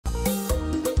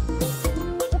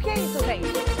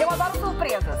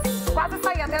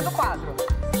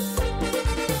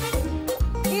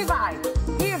E vai,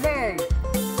 e vem.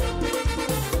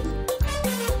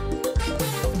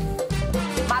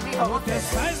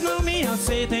 Teus pais não me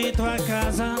aceitam em tua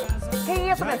casa. Que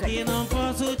isso, já que não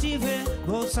posso te ver,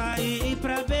 vou sair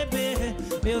pra beber.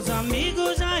 Meus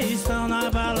amigos já estão na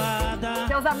balada.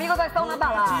 Seus amigos já estão na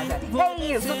balada. É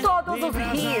isso, todos os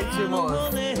ritmos.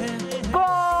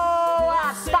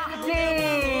 Boa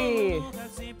tarde!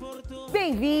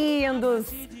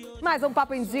 Bem-vindos! Mais um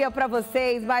Papo em Dia pra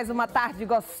vocês, mais uma tarde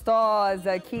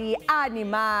gostosa aqui,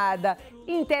 animada,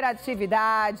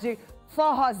 interatividade,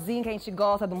 forrozinho que a gente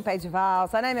gosta de um pé de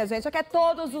valsa, né, minha gente? Aqui é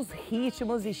todos os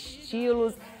ritmos,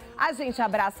 estilos, a gente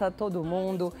abraça todo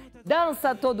mundo,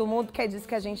 dança todo mundo, porque é disso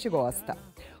que a gente gosta.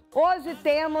 Hoje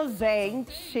temos,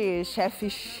 gente, chefe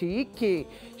chique,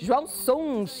 João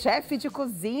Sum, chefe de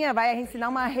cozinha, vai ensinar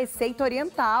uma receita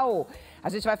oriental. A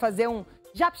gente vai fazer um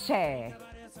japché,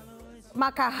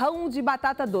 macarrão de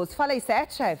batata doce. Falei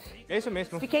certo, chefe? É isso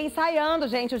mesmo. Fiquei ensaiando,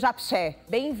 gente, o japché.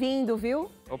 Bem-vindo, viu?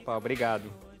 Opa,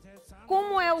 obrigado.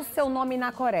 Como é o seu nome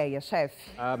na Coreia,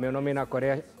 chefe? Meu nome na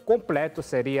Coreia completo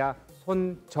seria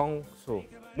Son Chong-soo.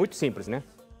 Muito simples, né?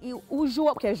 E o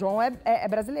João, porque João é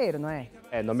brasileiro, não é?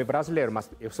 É nome brasileiro,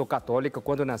 mas eu sou católico.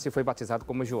 Quando eu nasci, fui batizado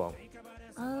como João.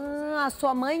 Ah, a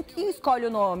sua mãe que escolhe o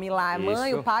nome lá. A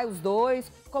mãe, o pai, os dois.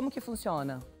 Como que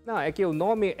funciona? Não, é que o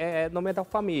nome é nome da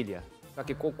família. Só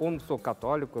que como sou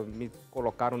católico, me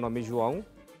colocaram o nome João.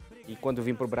 E quando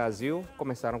vim para o Brasil,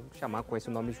 começaram a chamar com esse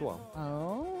nome João.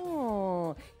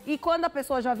 E quando a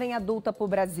pessoa já vem adulta pro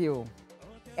Brasil,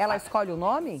 ela escolhe o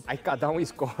nome? Aí cada um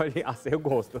escolhe a seu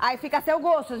gosto. Aí fica a seu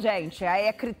gosto, gente. Aí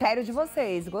é critério de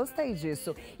vocês. Gostei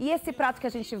disso. E esse prato que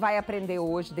a gente vai aprender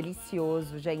hoje,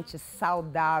 delicioso, gente,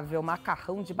 saudável,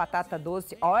 macarrão de batata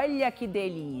doce. Olha que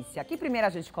delícia. Aqui primeiro a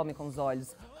gente come com os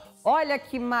olhos. Olha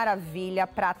que maravilha,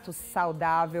 prato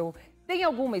saudável. Tem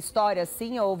alguma história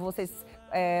assim, ou vocês...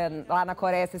 lá na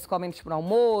Coreia vocês comem tipo no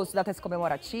almoço, datas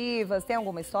comemorativas, tem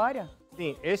alguma história?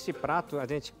 Sim, este prato a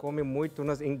gente come muito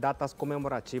em datas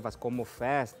comemorativas, como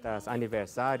festas,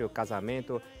 aniversário,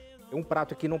 casamento. É um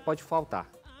prato que não pode faltar.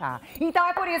 Tá, então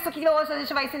é por isso que hoje a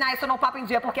gente vai ensinar isso no Papo em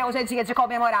Dia, porque hoje é dia de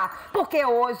comemorar. Porque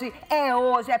hoje,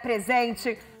 é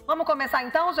presente. Vamos começar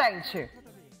então, gente?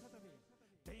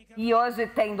 E hoje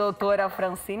tem doutora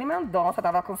Francine Mendonça,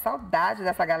 tava com saudade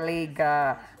dessa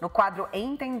galega. No quadro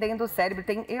Entendendo o Cérebro,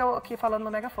 tem eu aqui falando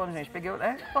no megafone, gente.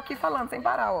 Tô aqui falando sem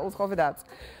parar os convidados.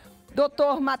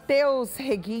 Doutor Matheus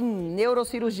Reguin,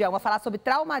 neurocirurgião, vai falar sobre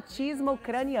traumatismo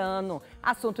craniano.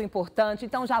 Assunto importante,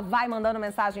 então já vai mandando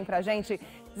mensagem pra gente.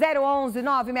 011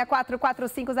 964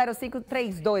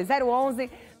 450532.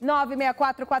 011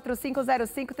 964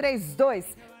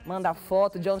 450532. Manda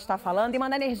foto de onde está falando e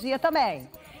manda energia também.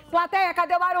 Plateia,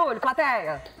 cadê o barulho?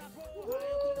 Plateia.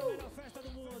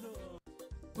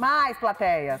 Mais,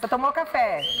 plateia. Você tomou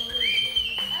café?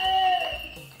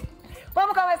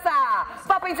 Vamos começar.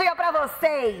 Papo em Dia pra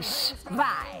vocês.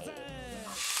 Vai.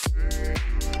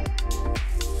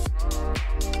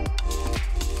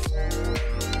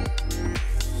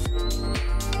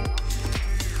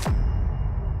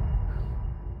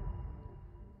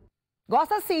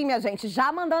 Gosta sim, minha gente,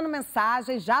 já mandando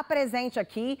mensagem, já presente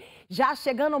aqui, já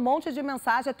chegando um monte de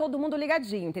mensagem, é todo mundo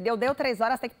ligadinho, entendeu? Deu 3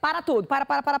 horas, tem que parar tudo,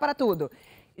 para tudo.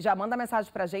 Já manda mensagem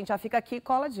pra gente, já fica aqui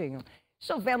coladinho.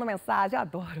 Chovendo mensagem,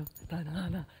 adoro.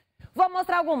 Vou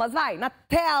mostrar algumas, vai, na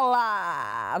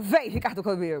tela! Vem, Ricardo,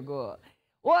 comigo.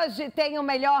 Hoje tem o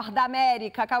melhor da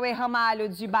América, Cauê Ramalho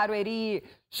de Barueri.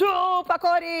 Chupa,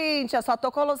 Corinthians! Só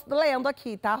tô lendo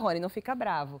aqui, tá, Rony? Não fica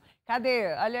bravo.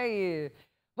 Cadê? Olha aí.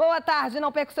 Boa tarde,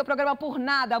 não perca o seu programa por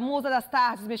nada, Musa das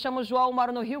Tardes. Me chamo João,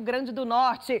 moro no Rio Grande do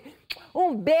Norte.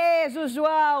 Um beijo,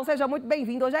 João. Seja muito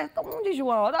bem-vindo. Hoje é todo mundo de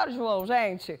João, adoro João,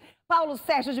 gente. Paulo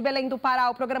Sérgio de Belém do Pará,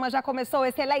 o programa já começou,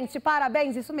 excelente,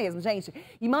 parabéns, isso mesmo, gente.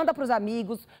 E manda pros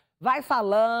amigos, vai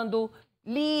falando,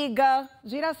 liga,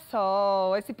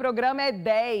 Girassol, esse programa é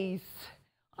 10.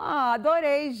 Ah,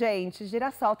 adorei, gente,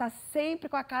 Girassol tá sempre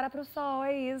com a cara pro sol,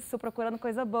 é isso, procurando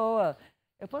coisa boa.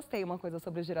 Eu postei uma coisa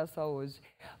sobre o Girassol hoje.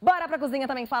 Bora pra cozinha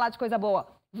também falar de coisa boa.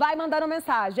 Vai mandando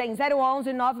mensagem,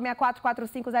 011 964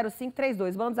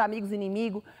 450532. Manda os amigos,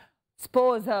 inimigo,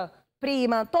 esposa,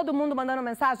 prima, todo mundo mandando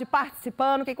mensagem,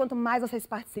 participando, que quanto mais vocês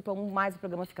participam, mais o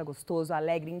programa fica gostoso,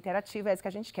 alegre, interativo, é isso que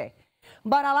a gente quer.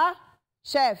 Bora lá?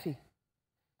 Chefe,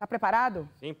 tá preparado?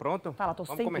 Sim, pronto. Fala, tô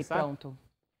sempre começar? Pronto.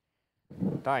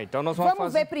 Tá, então nós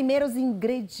vamos ver primeiro os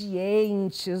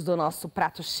ingredientes do nosso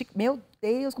prato chique. Meu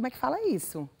Deus, como é que fala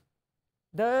isso?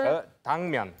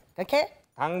 당면. O quê?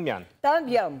 당면.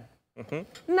 Também.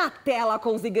 Na tela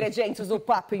com os ingredientes do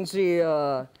Papo em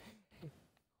Dia.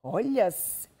 Olha...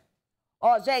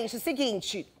 Ó, gente,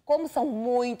 seguinte, Como são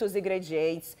muitos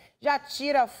ingredientes, já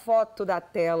tira a foto da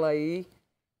tela aí.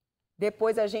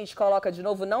 Depois a gente coloca de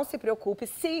novo, não se preocupe.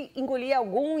 Se engolir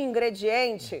algum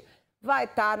ingrediente, vai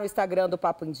estar no Instagram do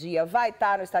Papo em Dia, vai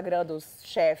estar no Instagram do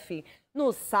chefe,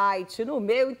 no site, no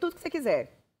meu, em tudo que você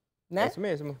quiser. Né? É isso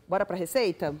mesmo. Bora pra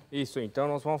receita? Isso, então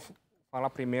nós vamos falar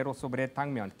primeiro sobre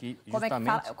tangmyeon, que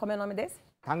justamente... Como é o nome desse?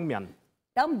 Tangmyeon.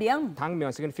 Também.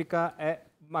 Tangmyeon significa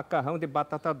macarrão de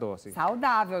batata doce.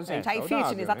 Saudável, gente. Aí, saudável,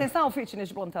 fitness. né? Atenção, fitness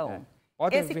de plantão.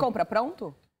 Esse compra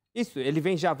pronto? Isso,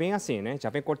 já vem assim, né? Já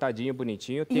vem cortadinho,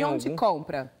 bonitinho. E onde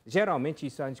compra? Geralmente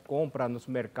isso a gente compra nos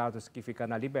mercados que ficam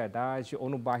na Liberdade ou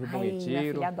no bairro Bom Minha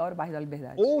Retiro. filha adora o bairro da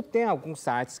Liberdade. Ou tem alguns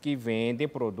sites que vendem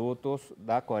produtos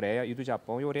da Coreia e do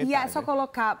Japão e Oriental. E é só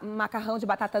colocar macarrão de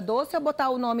batata doce ou botar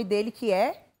o nome dele que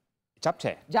é?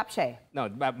 Japchae. Japchae.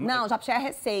 Não, japchae é a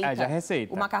receita. Já é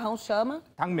receita. O macarrão chama?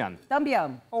 Tangmyeon. Também.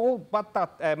 Ou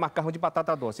macarrão de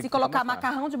batata doce. Se colocar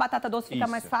macarrão de batata doce fica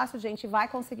mais Isso. fácil, gente, vai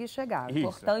conseguir chegar. O Isso.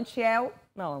 importante é o...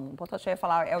 Não, o importante é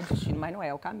falar é o destino, mas não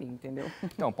é o caminho, entendeu?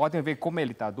 Então, podem ver como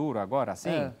ele tá duro agora, assim.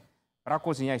 É. Para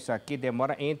cozinhar isso aqui,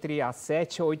 demora entre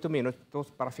 7 e 8 minutos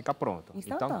para ficar pronto.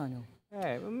 Instantâneo.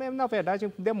 Então, na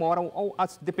verdade, demora,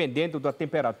 dependendo da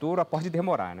temperatura, pode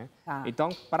demorar, né? Tá. Então,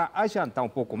 para adiantar um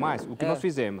pouco mais, o que nós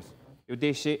fizemos? Eu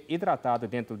deixei hidratado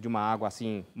dentro de uma água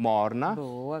assim, morna.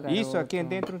 Boa, garoto. Isso aqui,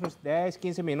 dentro de uns 10,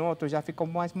 15 minutos, já fica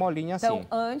mais molinha assim. Então,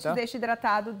 antes, tá? deixa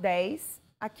hidratado 10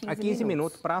 a 15 minutos. A 15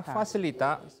 minutos para Tá.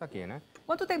 facilitar isso aqui, né?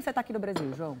 Quanto tempo você está aqui no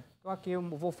Brasil, João? Então, aqui eu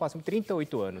vou fazer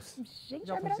 38 anos. Gente,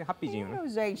 Já comecei rapidinho, né?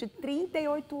 Gente,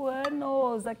 38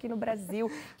 anos aqui no Brasil.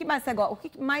 O que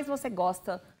mais você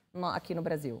gosta aqui no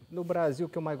Brasil? No Brasil, o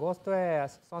que eu mais gosto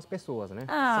são as pessoas, né?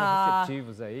 Ah. São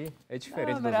receptivos aí. É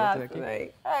diferente dos outros aqui.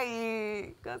 Véi.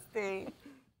 Aí, gostei.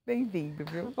 Bem-vindo,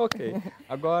 viu? Ok.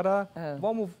 Agora,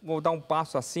 vou dar um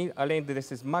passo assim, além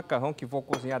desses macarrão que vou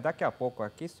cozinhar daqui a pouco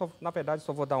aqui. Na verdade,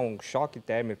 só vou dar um choque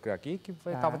térmico aqui, que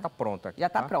tá pronto aqui. Já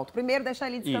tá pronto. Primeiro, deixa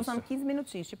ele descansando Isso. 15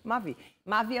 minutinhos, tipo Mavi.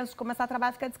 Mavi, antes de começar a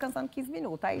trabalhar, fica descansando 15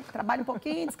 minutos. Aí trabalha um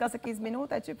pouquinho, descansa 15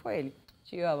 minutos, é tipo ele.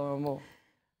 Te amo, meu amor.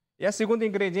 E a segunda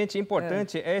ingrediente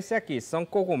importante é esse aqui, são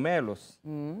cogumelos.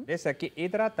 Esse aqui,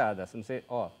 hidratadas. Não sei,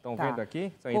 ó, estão Tá. vendo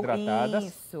aqui? São hidratadas.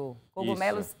 Isso.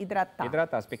 Cogumelos Isso. hidratados.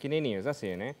 Hidratados, pequenininhos,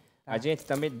 assim, né? Tá. A gente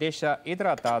também deixa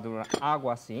hidratado na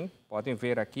água assim. Podem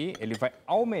ver aqui, ele vai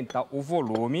aumentar o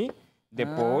volume.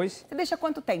 Depois, Você deixa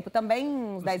quanto tempo? Também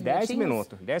uns 10 10 minutinhos?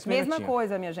 minutos, 10 Mesma minutinhos.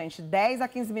 coisa, minha gente. 10 a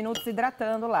 15 minutos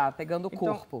hidratando lá, pegando o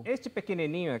corpo. Então, este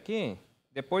pequenininho aqui,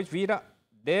 depois vira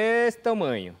desse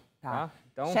tamanho, tá?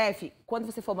 Então, Chefe, quando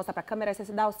você for mostrar pra câmera,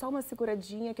 você dá só uma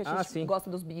seguradinha que a gente sim. gosta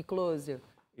dos big close.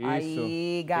 isso,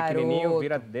 Aí, garoto. pequenininho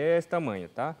vira desse tamanho,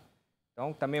 tá?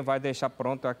 Então, também vai deixar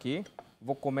pronto aqui.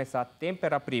 Vou começar a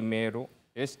temperar primeiro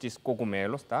estes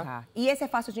cogumelos, tá? Tá. E esse é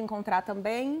fácil de encontrar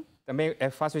também? Também é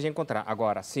fácil de encontrar.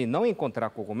 Agora, se não encontrar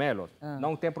cogumelos,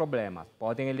 não tem problema.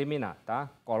 Podem eliminar, tá?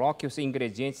 Coloque os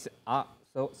ingredientes a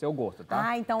seu gosto, tá?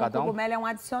 Ah, então Cada o cogumelo é um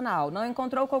adicional. Não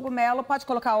encontrou o cogumelo, pode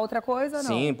colocar outra coisa ou não?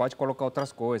 Sim, pode colocar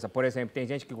outras coisas. Por exemplo, tem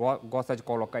gente que gosta de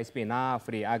colocar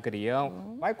espinafre,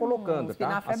 agrião. Vai colocando, tá?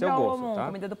 Espinafre A seu é bom, gosto, tá?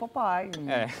 comida do papai.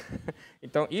 É.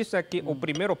 Então, isso aqui, o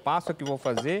primeiro passo que vou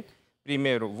fazer.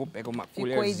 Primeiro, vou pegar uma Ficou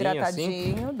colherzinha assim.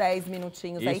 hidratadinho, 10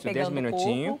 minutinhos aí, Isso, 10 pegando o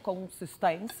minutinhos. corpo,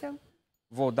 consistência.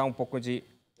 Vou dar um pouco de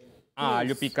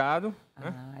alho picado.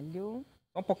 Né? Alho.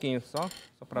 Só um pouquinho, só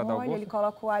para dar o Olha, gosto. ele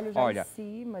coloca o alho já Olha, em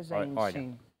cima, gente. Olha,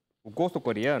 o gosto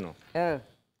coreano, É.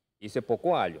 isso é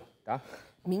pouco alho, tá?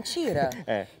 Mentira.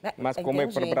 É, mas como é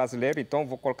para Entendi. brasileiro, então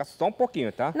vou colocar só um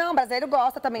pouquinho, tá? Não, brasileiro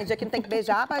gosta também. Dia que não tem que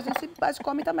beijar, mas a gente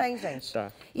come também, gente.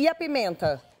 Tá. E a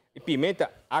pimenta? E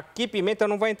pimenta, aqui pimenta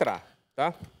não vai entrar,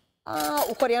 tá? Ah,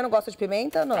 o coreano gosta de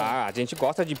pimenta ou não? Ah, a gente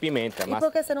gosta de pimenta, E mas...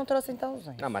 por que você não trouxe então,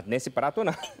 gente? Não, mas nesse prato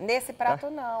não. Nesse prato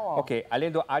não, ó. Ok,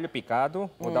 além do alho picado,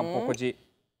 vou dar um pouco de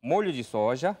molho de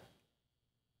soja,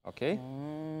 ok?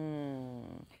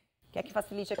 Quer que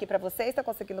facilite aqui pra vocês? Tá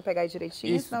conseguindo pegar aí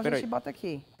direitinho? Isso, Senão a peraí. gente bota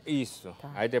aqui. Isso.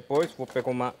 Tá. Aí depois vou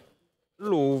pegar uma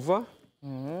luva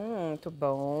Muito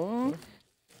bom.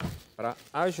 para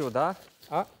ajudar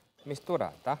a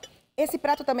misturar, tá? Esse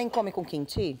prato também come com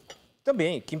kimchi?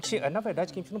 Também, kimchi, na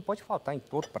verdade, kimchi não pode faltar em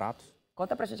todo prato.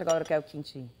 Conta pra gente agora o que é o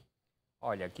kimchi.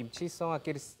 Olha, kimchi são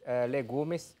aqueles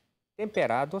legumes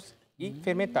temperados e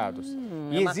fermentados.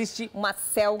 E existe Uma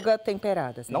selga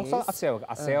temperada, assim, não é só isso?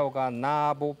 a selga,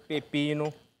 nabo,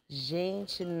 pepino.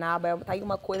 Gente, nabo, tá aí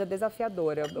uma coisa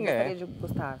desafiadora. Eu gostaria de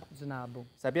gostar de nabo.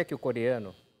 Sabia que o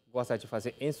coreano gosta de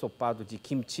fazer ensopado de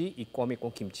kimchi e come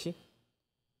com kimchi?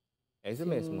 É isso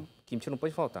mesmo. Kimchi não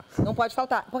pode faltar. Não pode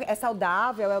faltar. Porque é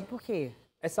saudável, é por quê?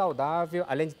 É saudável,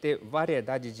 além de ter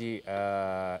variedade de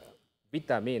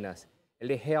vitaminas,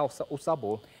 ele realça o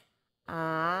sabor.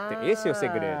 Ah, esse é o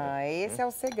segredo. Esse é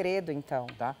o segredo, então.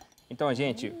 Tá? Então,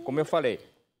 gente, como eu falei...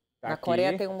 Tá Na aqui,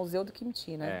 Coreia tem o Museu do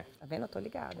Kimchi, né? É. Tá vendo? Eu tô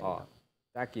ligada. Ó,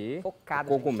 tá aqui, Focado,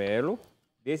 o cogumelo,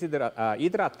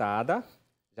 hidratada,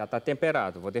 já tá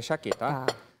temperado. Vou deixar aqui, tá?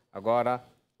 Agora,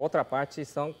 outra parte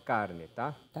são carne,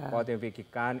 tá? Podem ver que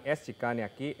essa carne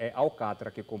aqui é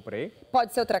alcatra que comprei.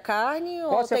 Pode ser outra carne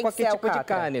ou Pode ser tem que qualquer ser tipo alcatra? de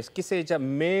carne, que seja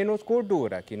menos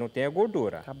gordura, que não tenha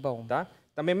gordura. Tá bom. Tá?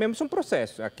 Também mesmo um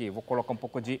processo aqui. Vou colocar um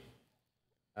pouco de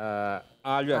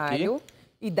alho aqui.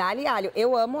 E dá-lhe alho.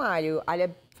 Eu amo alho.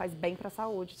 Alho faz bem pra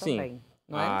saúde também. Sim,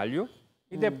 não é? alho.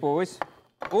 E depois,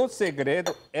 o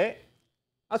segredo é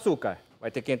açúcar. Vai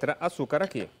ter que entrar açúcar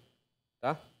aqui,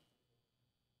 tá?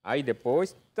 Aí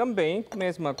depois, também,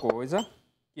 mesma coisa,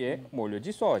 que é molho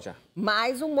de soja.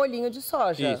 Mais um molhinho de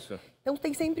soja. Isso. Então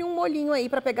tem sempre um molhinho aí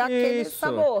pra pegar aquele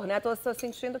sabor, né? Tô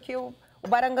sentindo que o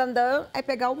barangandã é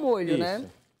pegar o molho, né?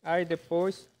 Aí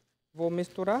depois, vou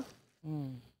misturar.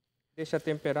 Deixa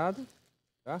temperado,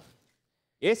 tá?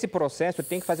 Esse processo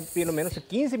tem que fazer pelo menos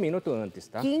 15 minutos antes,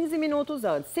 tá? 15 minutos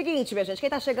antes. Seguinte, minha gente, quem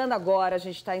tá chegando agora, a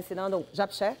gente tá ensinando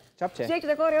japché. Japché. Gente,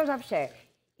 decorei o japché.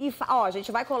 E, ó, a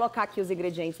gente vai colocar aqui os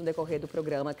ingredientes no decorrer do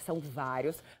programa, que são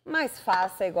vários, mas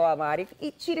faça igual a Mari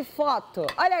e tire foto.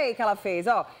 Olha aí que ela fez,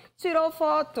 ó. Tirou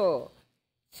foto.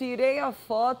 Tirei a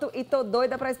foto e tô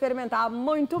doida pra experimentar.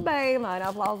 Muito bem, Mari.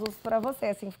 Aplausos pra você,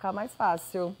 assim ficar mais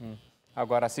fácil.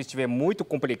 Agora, se estiver muito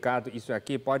complicado isso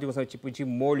aqui, pode usar um tipo de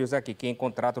molhos aqui, que é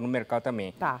encontrado no mercado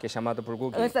também, que é chamado por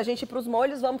Google. Antes da gente ir pros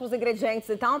molhos, vamos pros ingredientes,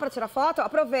 então, pra tirar foto?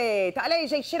 Aproveita. Olha aí,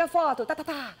 gente, tira foto.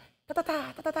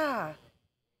 Tá.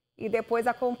 E depois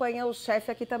acompanha o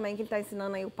chefe aqui também, que ele tá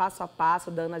ensinando aí o passo a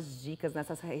passo, dando as dicas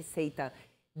nessa receita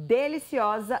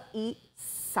deliciosa e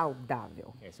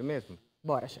saudável. É isso mesmo.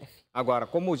 Bora, chefe. Agora,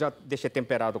 como já deixei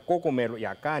temperado o cogumelo e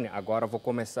a carne, agora eu vou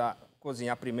começar a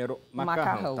cozinhar primeiro o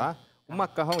macarrão, tá? O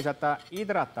macarrão já está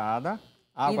hidratada.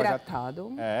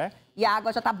 Hidratado. É. E a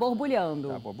água já tá borbulhando.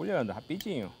 Tá borbulhando,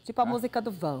 rapidinho. Tipo a música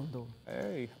do Vando.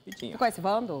 É, rapidinho. Você conhece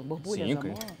Vando? Borbulhas Sim, de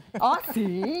amor? Ó,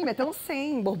 sim, meteu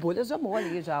 100. Borbulhas de amor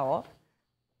ali já, ó.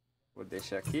 Vou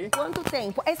deixar aqui. Quanto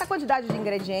tempo? Essa quantidade de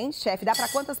ingredientes, chefe, dá para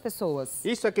quantas pessoas?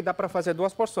 Isso aqui dá para fazer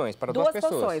 2 porções, para 2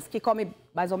 pessoas. 2 porções, que come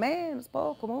mais ou menos,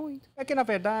 pouco, muito? É que, na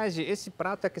verdade, esse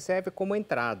prato é que serve como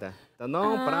entrada, tá?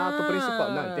 Não prato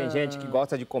principal. Não, tem gente que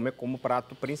gosta de comer como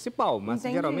prato principal, mas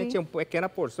geralmente é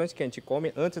pequenas porções que a gente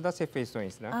come antes das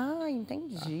refeições, né? Ah,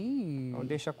 entendi. Então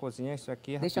deixa cozinhar isso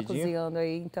aqui Deixa rapidinho. cozinhando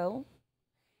aí, então.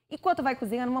 Enquanto vai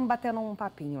cozinhando, vamos batendo um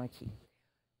papinho aqui.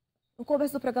 No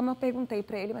começo do programa eu perguntei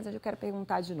pra ele, mas hoje eu quero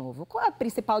perguntar de novo. Qual é a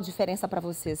principal diferença pra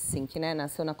você, assim, que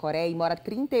nasceu na Coreia e mora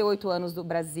 38 anos no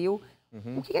Brasil?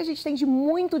 O que a gente tem de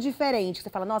muito diferente? Você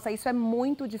fala, nossa, isso é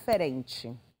muito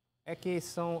diferente. É que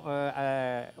são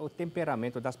o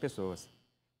temperamento das pessoas.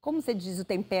 Como você diz o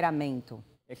temperamento?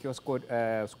 É que os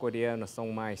coreanos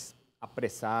são mais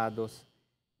apressados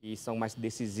e são mais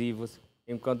decisivos,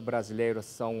 enquanto os brasileiros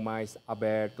são mais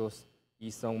abertos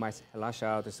e são mais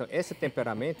relaxados. Então, esse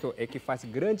temperamento é que faz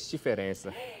grande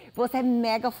diferença. Você é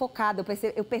mega focado,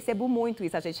 eu percebo muito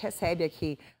isso. A gente recebe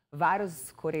aqui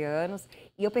vários coreanos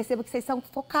e eu percebo que vocês são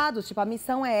focados. Tipo, a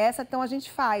missão é essa, então a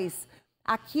gente faz.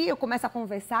 Aqui eu começo a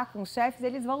conversar com os chefes,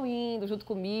 eles vão indo junto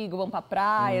comigo, vão pra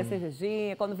praia,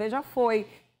 cervejinha, quando vê já foi.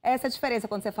 Essa é a diferença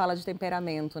quando você fala de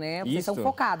temperamento, né? Vocês são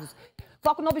focados.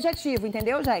 Foco no objetivo,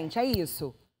 entendeu, gente? É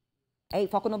isso. É,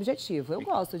 foco no objetivo. Eu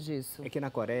gosto disso. É que na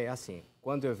Coreia é assim,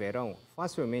 quando é verão,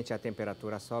 facilmente a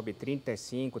temperatura sobe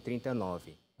 35,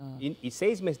 39. E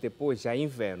 6 meses depois já é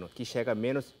inverno, que chega a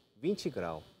menos 20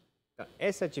 graus. Então,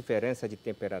 essa diferença de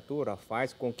temperatura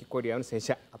faz com que o coreano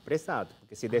seja apressado.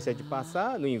 Porque se deixar de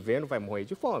passar, no inverno vai morrer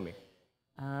de fome.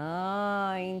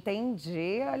 Ah,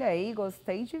 entendi. Olha aí,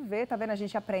 gostei de ver. Tá vendo? A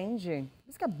gente aprende. Por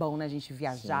isso que é bom, né? A gente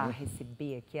viajar,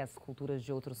 receber aqui as culturas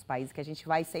de outros países, que a gente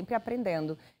vai sempre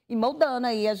aprendendo e moldando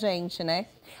aí a gente, né?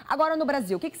 Agora, no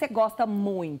Brasil, o que você gosta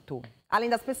muito? Além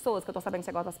das pessoas, que eu tô sabendo que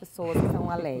você gosta das pessoas que são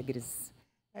alegres.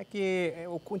 É que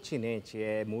o continente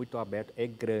é muito aberto, é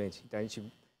grande. Então, a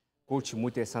gente curte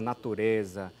muito essa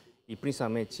natureza e,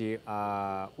 principalmente,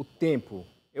 o tempo.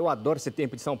 Eu adoro esse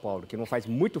tempo de São Paulo, que não faz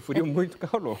muito frio, muito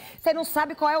calor. Você não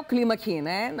sabe qual é o clima aqui,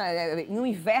 né? No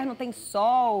inverno tem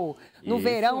sol, no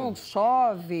verão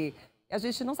chove. A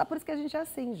gente não sabe, por isso que a gente é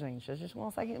assim, gente. A gente não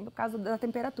consegue, por causa da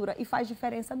temperatura. E faz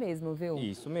diferença mesmo, viu?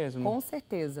 Isso mesmo. Com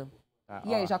certeza. Tá,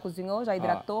 e aí, já cozinhou? Já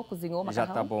hidratou? Cozinhou o macarrão?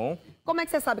 Já tá bom. Como é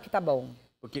que você sabe que tá bom?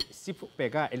 Porque se for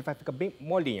pegar, ele vai ficar bem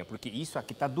molinho, porque isso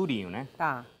aqui tá durinho, né?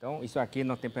 Tá. Então, isso aqui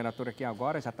na temperatura aqui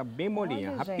agora já tá bem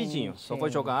molinho, Olha, rapidinho. gente. Só vou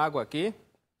jogar água aqui.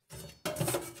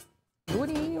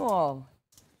 Durinho, ó.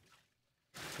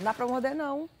 Não dá pra morder,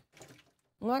 não.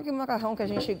 Não é que o macarrão que a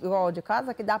gente igual de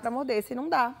casa que dá pra morder, esse não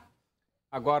dá.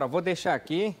 Agora, vou deixar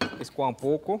aqui, escoar um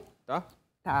pouco, tá?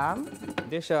 Tá.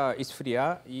 Deixa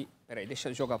esfriar e... Peraí, deixa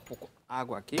eu jogar um pouco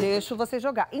água aqui. Deixo você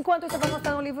jogar. Enquanto isso, eu vou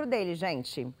mostrando o livro dele,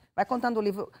 gente. Vai contando o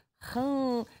livro...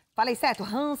 Falei certo?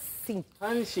 Hansik.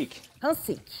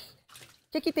 Hansik.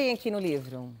 O que tem aqui no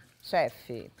livro,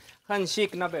 chefe?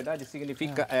 Hansik, na verdade,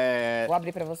 significa... Vou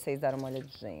abrir pra vocês darem uma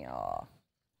olhadinha, ó.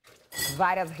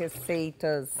 Várias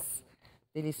receitas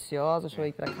deliciosas. Deixa eu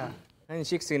ir pra cá.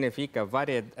 Hansik significa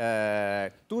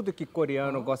tudo que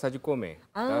coreano gosta de comer.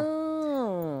 Tá?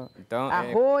 Então,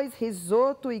 arroz,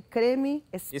 risoto e creme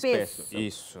espesso.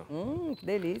 Isso. Que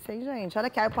delícia, hein, gente? Olha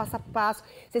aqui, aí o passo a passo.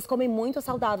 Vocês comem muito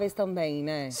saudáveis também,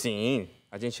 né? Sim,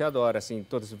 a gente adora, assim,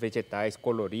 todos os vegetais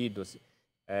coloridos,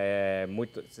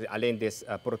 além das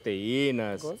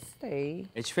proteínas. Gostei.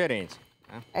 É diferente.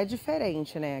 Né? É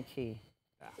diferente, né, aqui.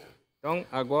 Tá. Então,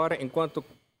 agora, enquanto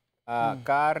a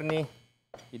carne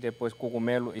e depois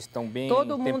cogumelo estão bem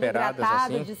todo mundo temperadas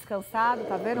hidratado, assim. Descansado,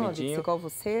 tá vendo onde ficou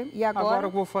você? E Agora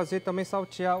eu vou fazer também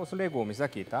saltear os legumes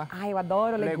aqui, tá? Eu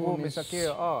adoro legumes. Legumes aqui,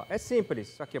 ó, é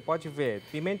simples. Isso aqui, pode ver,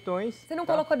 pimentões. Você não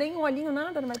colocou nem um olhinho,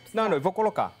 nada? Não vai precisar? Não, eu vou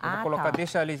colocar. Tá.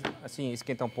 Deixa ele assim,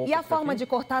 esquentar um pouco. E a forma de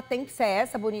cortar tem que ser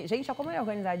essa, bonita. Gente, olha como é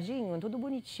organizadinho, tudo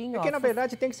bonitinho. É que, na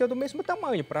verdade, tem que ser do mesmo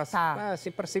tamanho, pra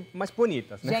ser mais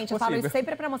bonitas, né? Gente, eu falo isso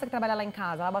sempre pra moça que trabalha lá em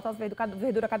casa. Ela bota as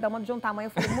verduras cada uma de um tamanho.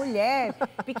 Eu falei, mulher,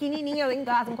 pequenininha, eu em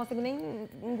casa, não consigo nem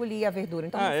engolir a verdura.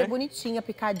 Então tem que ser bonitinha,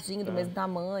 picadinho, do mesmo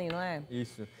tamanho, não é?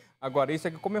 Isso. Agora, isso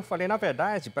aqui, como eu falei, na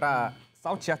verdade, pra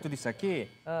saltear tudo isso aqui,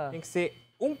 tem que ser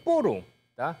um por um,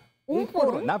 tá? Um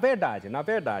por um? Na verdade,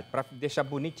 pra deixar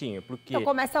bonitinho, porque... Então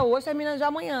começa hoje, termina já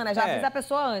amanhã, né? Já avisa a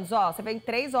pessoa antes, ó. Você vem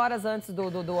 3 horas antes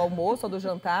do almoço ou do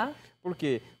jantar.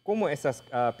 Porque como essas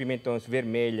pimentões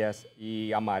vermelhas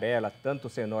e amarelas, tanto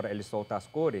cenoura, eles soltam as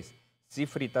cores, se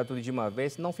fritar tudo de uma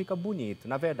vez, não fica bonito,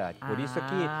 na verdade. Por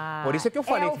isso que eu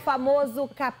falei... É o famoso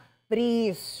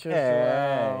capricho,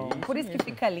 João. Por isso que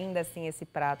fica lindo assim esse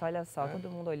prato. Olha só, todo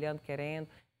mundo olhando, querendo.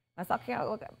 Mas só que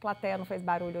a plateia não fez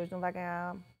barulho hoje, não vai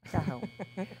ganhar macarrão.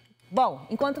 Bom,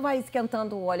 enquanto vai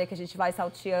esquentando o óleo que a gente vai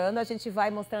salteando, a gente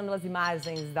vai mostrando as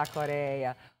imagens da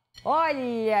Coreia.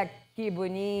 Olha que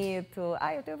bonito.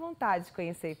 Eu tenho vontade de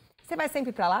conhecer. Você vai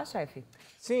sempre pra lá, chefe?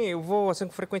 Sim, eu vou assim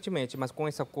frequentemente, mas com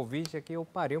essa Covid aqui eu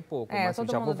parei um pouco. Mas todo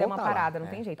já mundo vou deu uma voltar parada, lá.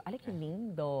 não tem jeito. Olha que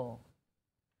lindo.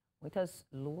 Muitas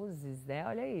luzes, né?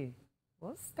 Olha aí.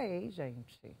 Gostei,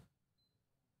 gente.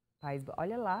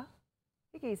 Olha lá.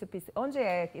 O que é isso? Onde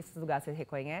é esses lugares? Você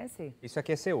reconhece? Isso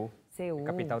aqui é Seul. Seul.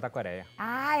 Capital da Coreia.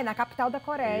 É na capital da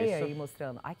Coreia Isso. aí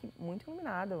mostrando. Que muito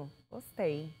iluminado.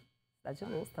 Gostei. Cidade de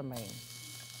luz também.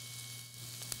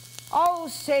 Olha o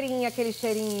cheirinho, aquele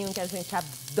cheirinho que a gente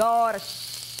adora.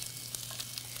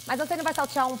 Mas você não vai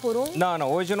saltear um por um?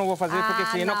 Não, hoje eu não vou fazer, porque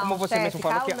senão, como você mesmo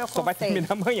falou, que só vai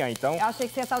terminar amanhã, então... Eu achei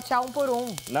que você ia saltear um por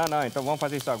um. Não, então vamos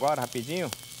fazer isso agora, rapidinho.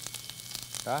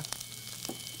 Tá?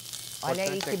 Olha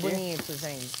aí que bonito,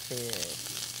 gente.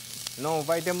 Não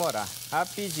vai demorar,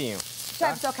 rapidinho.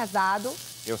 Chefe, você é casado?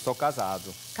 Eu sou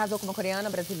casado. Casou com uma coreana,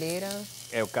 brasileira?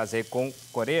 Eu casei com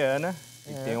coreana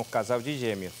e tenho um casal de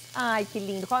gêmeos. Ai, que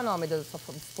lindo. Qual é o nome da sua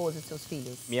esposa e seus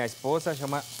filhos? Minha esposa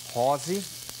chama Rose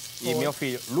e meu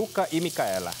filho, Luca e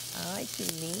Micaela. Ai, que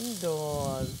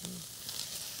lindo.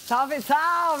 Salve,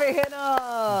 salve,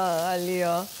 Renan! Ali,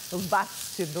 ó, os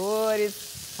bastidores,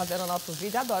 fazendo o nosso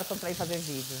vídeo. Adoro quando vem fazer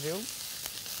vídeo, viu?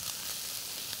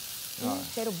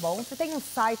 Cheiro bom. Você tem um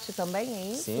site também,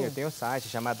 é isso? Sim, eu tenho um site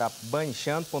chamado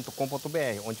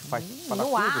banchan.com.br, onde fala no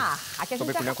tudo ar. Aqui a gente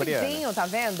fica rapidinho, tá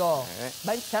vendo?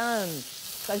 Banchan.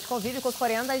 A gente convive com os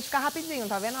coreanos, a gente fica rapidinho,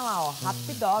 tá vendo lá, ó?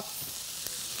 Rapidox.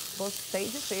 Gostei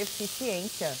de ser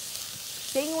eficiência.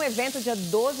 Tem um evento dia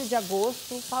 12 de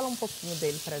agosto. Fala um pouquinho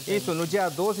dele pra gente. Isso, no dia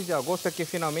 12 de agosto é que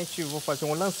finalmente vou fazer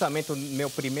um lançamento do meu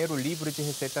primeiro livro de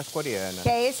receitas coreanas. Que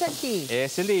é esse aqui.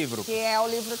 Esse livro. Que é o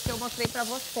livro que eu mostrei pra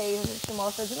vocês. A gente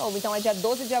mostra de novo. Então é dia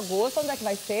 12 de agosto. Onde é que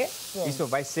vai ser? Isso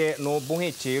vai ser no Bom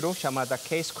Retiro, chamada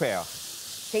K-Square.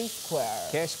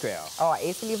 K-Square. K-Square. Ó,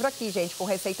 esse livro aqui, gente, com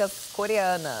receitas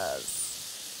coreanas.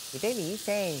 Que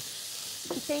delícia, hein?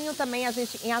 E tem também, a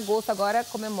gente, em agosto agora,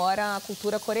 comemora a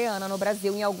cultura coreana no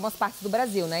Brasil, em algumas partes do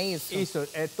Brasil, não é isso? Isso,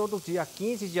 é todo dia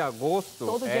 15 de agosto,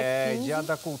 todo dia 15? Dia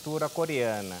da cultura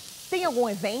coreana. Tem algum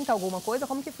evento, alguma coisa?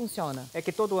 Como que funciona? É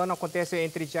que todo ano acontece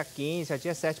entre dia 15 a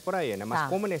dia 7 por aí, né? Mas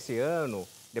como nesse ano,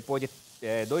 depois de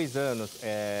 2 anos,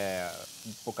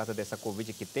 por causa dessa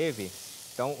Covid que teve,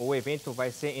 então o evento vai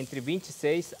ser entre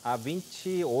 26 a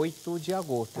 28 de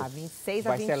agosto. Tá, 26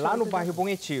 a 28. Vai ser lá no bairro Bom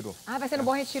Retiro. Vai ser no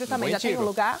Bom Retiro também. Bom Já tem um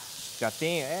lugar? Já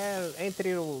tem,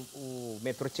 entre o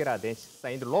metrô Tiradentes,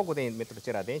 saindo logo do metrô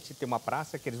Tiradentes, tem uma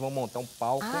praça que eles vão montar um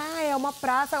palco. Ah, é uma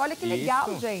praça. Olha que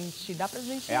legal, Isso. gente. Dá pra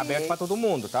gente É aberto para todo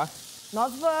mundo, tá?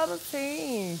 Nós vamos,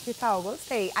 sim. Que tal?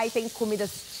 Gostei. Aí tem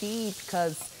comidas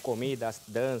típicas. Comidas,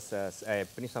 danças,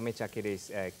 principalmente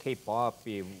aqueles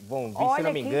K-pop. Vão vir, Olha, se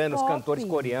não me engano, os K-pop. cantores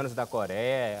coreanos da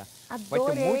Coreia. Adorei.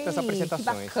 Vai ter muitas apresentações.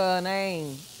 Que bacana,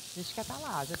 hein? A gente quer estar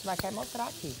lá. A gente vai querer mostrar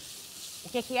aqui. O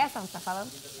que é, Sam? Você tá falando?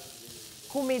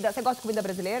 Comida. Você gosta de comida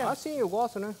brasileira? Ah, sim, eu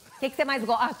gosto, né? O que você mais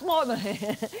gosta?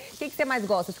 O que você mais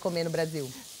gosta de comer no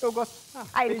Brasil? Eu gosto...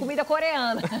 Comida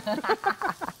coreana.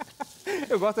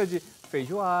 Eu gosto de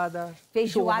feijoada,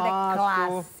 Feijoada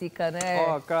churrasco. clássica, né?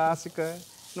 Ó, clássica.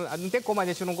 Não tem como a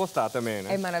gente não gostar também,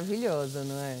 né? É maravilhoso,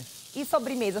 não é? E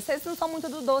sobremesa? Vocês não são muito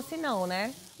do doce, não,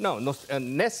 né? Não,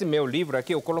 nesse meu livro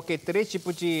aqui, eu coloquei 3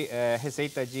 tipos de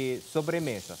receita de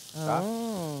sobremesa, tá?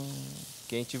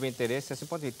 Quem tiver interesse, assim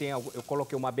pode ver. Eu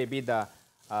coloquei uma bebida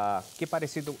que é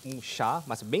parecido um chá,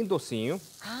 mas bem docinho.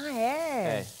 Ah,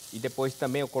 é? E depois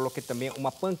também eu coloquei também uma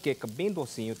panqueca bem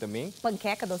docinho também.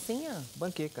 Panqueca docinha?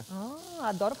 Panqueca. Ah,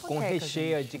 adoro panqueca, Com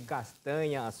recheio gente. de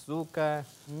castanha, açúcar.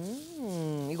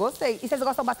 E gostei. E vocês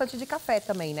gostam bastante de café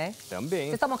também, né? Também.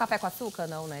 Vocês tomam café com açúcar?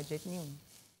 Não, né? De jeito nenhum.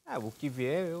 O que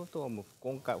vier eu tomo.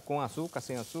 Com açúcar,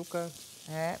 sem açúcar.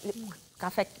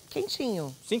 Café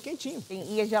quentinho. Sim, quentinho.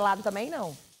 E é gelado também,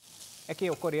 não? É que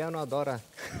o coreano adora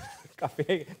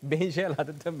café bem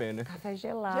gelado também, né? Café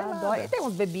gelado. E tem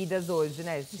umas bebidas hoje,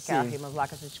 né? Que arrimas lá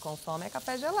que a gente consome. É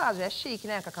café gelado. É chique,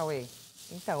 né, Cacauê?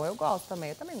 Então, eu gosto também.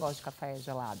 Eu também gosto de café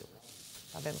gelado.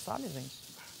 Tá vendo só, minha gente?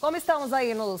 Como estamos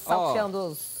aí nos salteando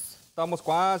os... Estamos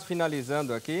quase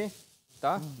finalizando aqui,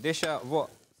 tá? Vou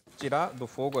tirar do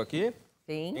fogo aqui.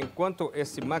 Sim. Enquanto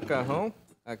esse macarrão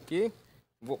aqui,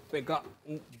 vou pegar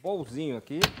um bolzinho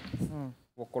aqui,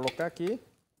 vou colocar aqui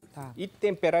e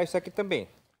temperar isso aqui também.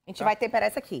 A gente vai temperar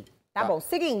isso aqui. Tá bom.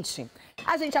 Seguinte,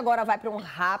 a gente agora vai para um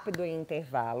rápido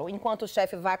intervalo, enquanto o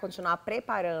chefe vai continuar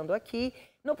preparando aqui.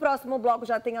 No próximo bloco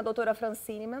já tem a doutora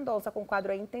Francine Mendonça com o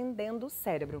quadro Entendendo o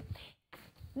Cérebro.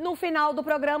 No final do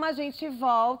programa, a gente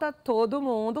volta, todo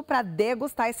mundo, para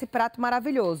degustar esse prato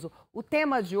maravilhoso. O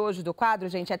tema de hoje do quadro,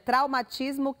 gente, é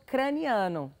traumatismo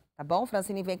craniano. Tá bom?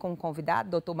 Francine vem com um convidado,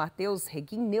 doutor Matheus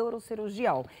Reguim,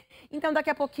 neurocirurgião. Então, daqui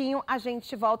a pouquinho, a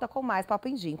gente volta com mais Papo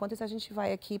em Dia. Enquanto isso, a gente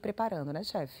vai aqui preparando, né,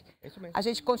 chefe? É isso mesmo. A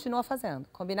gente continua fazendo.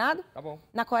 Combinado? Tá bom.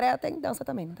 Na Coreia tem dança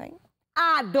também, não tem?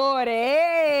 Adorei!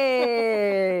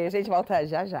 A gente volta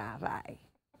já já, vai.